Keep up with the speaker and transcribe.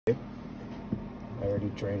I already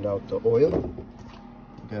drained out the oil.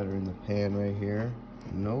 Got her in the pan right here.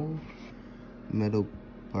 No metal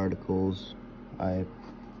particles.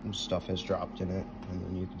 Stuff has dropped in it, and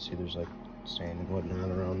then you can see there's like sand and whatnot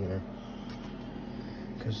around there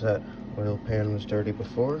because that oil pan was dirty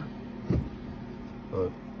before.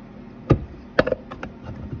 But I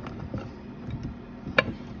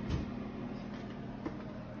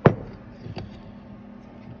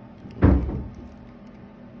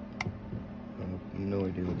have no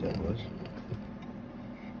idea what that was.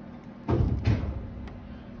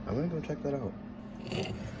 I'm gonna go check that out.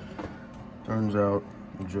 Turns out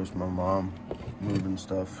just my mom moving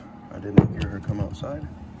stuff. I didn't hear her come outside,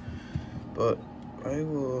 but I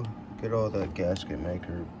will get all that gasket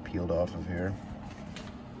maker peeled off of here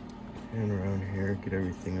and around here, get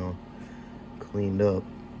everything all cleaned up.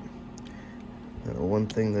 Now, one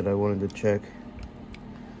thing that I wanted to check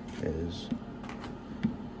is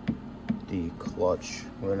the clutch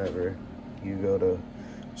whenever you go to,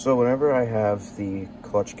 so whenever I have the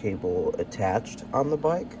clutch cable attached on the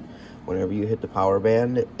bike, whenever you hit the power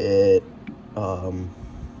band, it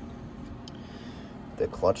the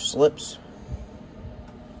clutch slips,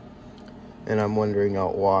 and I'm wondering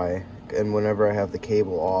out why. And whenever I have the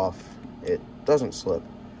cable off, it doesn't slip.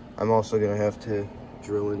 I'm also gonna have to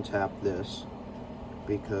drill and tap this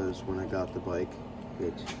because when I got the bike,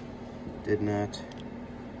 it did not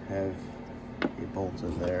have a bolt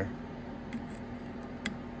in there.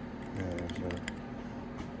 There's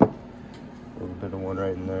a little bit of one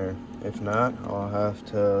right in there. If not, I'll have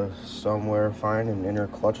to somewhere find an inner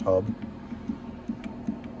clutch hub.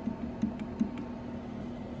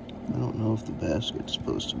 I don't know if the basket's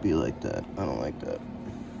supposed to be like that. I don't like that.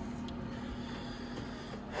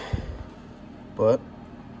 But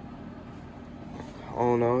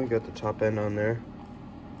all in all, you got the top end on there.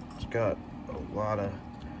 It's got a lot of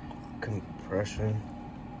compression.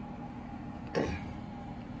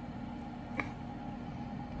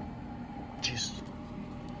 Just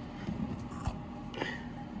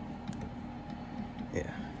yeah.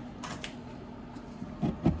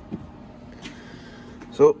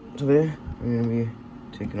 So today I'm gonna be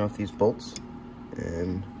taking off these bolts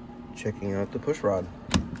and checking out the push rod.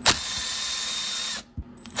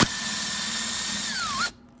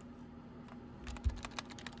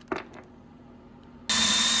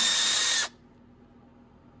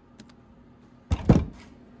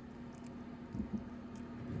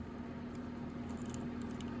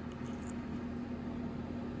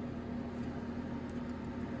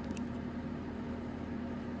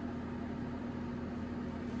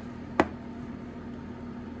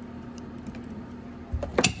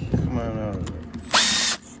 Come on out of there.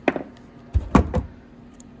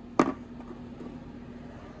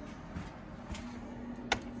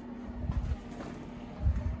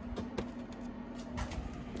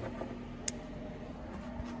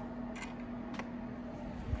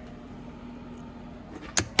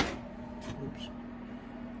 Oops.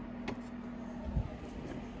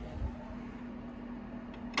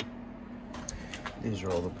 These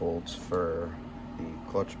are all the bolts for the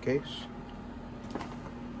clutch case.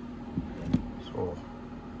 So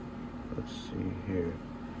let's see here.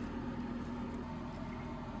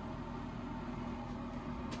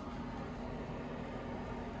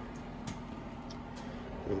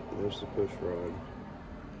 There's the push rod.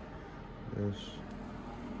 This.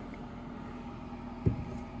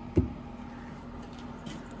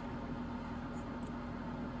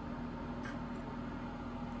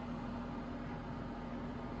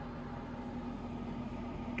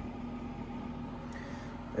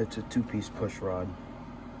 It's a two-piece push rod.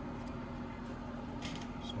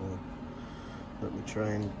 So let me try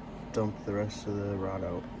and dump the rest of the rod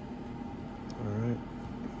out. Alright.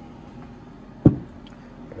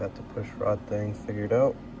 I got the push rod thing figured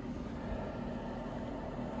out.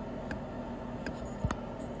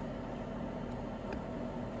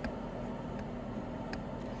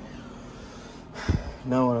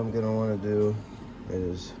 Now what I'm going to want to do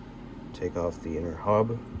is take off the inner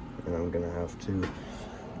hub, and I'm going to have to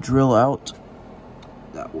drill out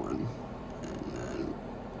that one. And then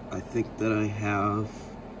I think that I have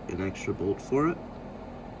an extra bolt for it.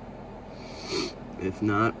 If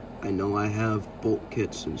not, I know I have bolt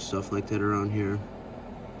kits and stuff like that around here,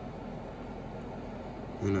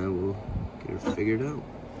 and I will get her figured out.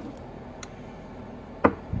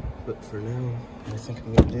 But for now, what I think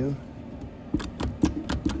I'm gonna do,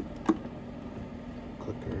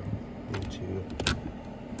 click her into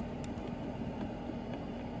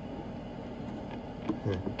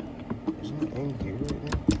isn't it in here right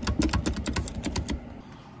now?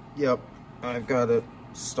 Yep, I've got it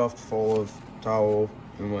stuffed full of towel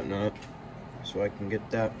and whatnot. so I can get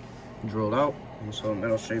that drilled out, and so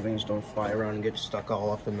metal shavings don't fly around and get stuck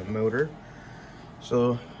all up in the motor.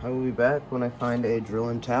 So I will be back when I find a drill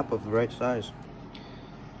and tap of the right size.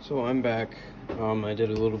 So I'm back. I did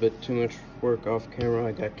a little bit too much work off camera.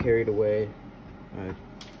 I got carried away. I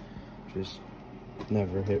just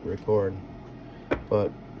never hit record.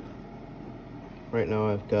 But right now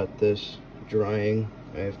I've got this drying.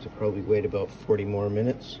 I have to probably wait about 40 more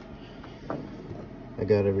minutes. I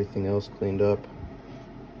got everything else cleaned up.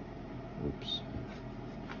 Oops.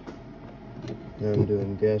 Now I'm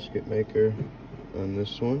doing gasket maker on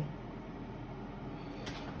this one.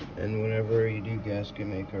 And whenever you do gasket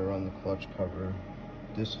maker on the clutch cover,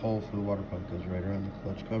 this hole for the water pump goes right around the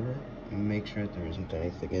clutch cover. And make sure that there isn't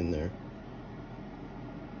anything in there.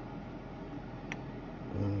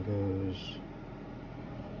 And goes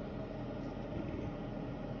the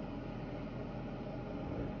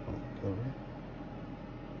water pump cover.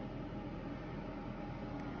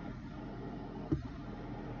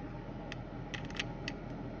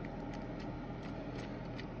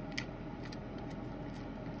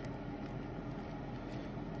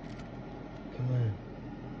 Come on.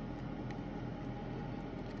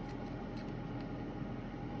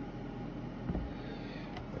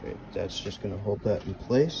 Alright, that's just gonna hold that in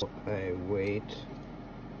place. I wait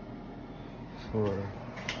for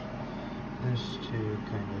this to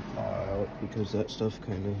kind of thaw out because that stuff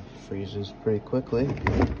kind of freezes pretty quickly.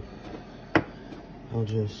 I'll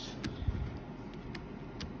just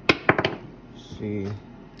see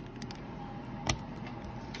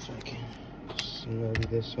if I can snug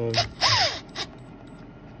this one.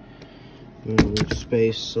 Move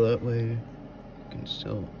space so that way you can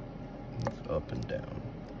still move up and down.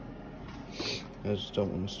 I just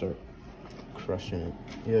don't want to start crushing it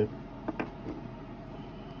yet.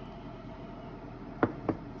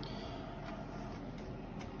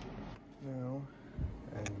 Now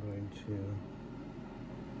I'm going to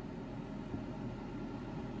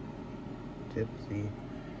dip the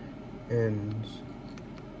ends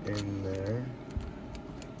in there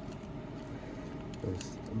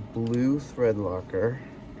with blue thread locker.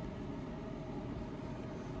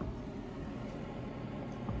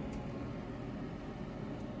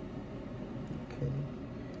 Okay,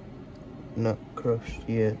 not crushed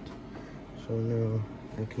yet, so now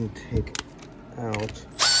I can take out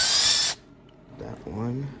that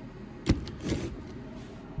one.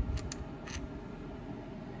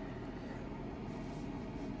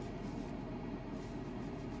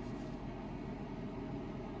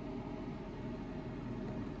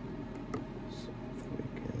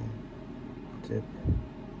 Dip.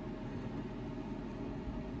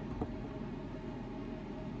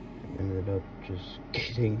 I ended up just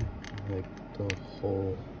getting like the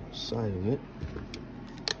whole side of it.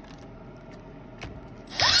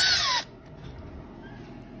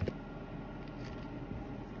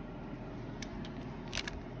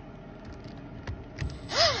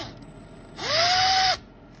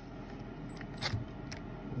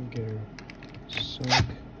 Get her sunk.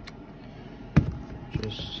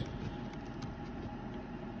 Just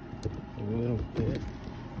a little bit.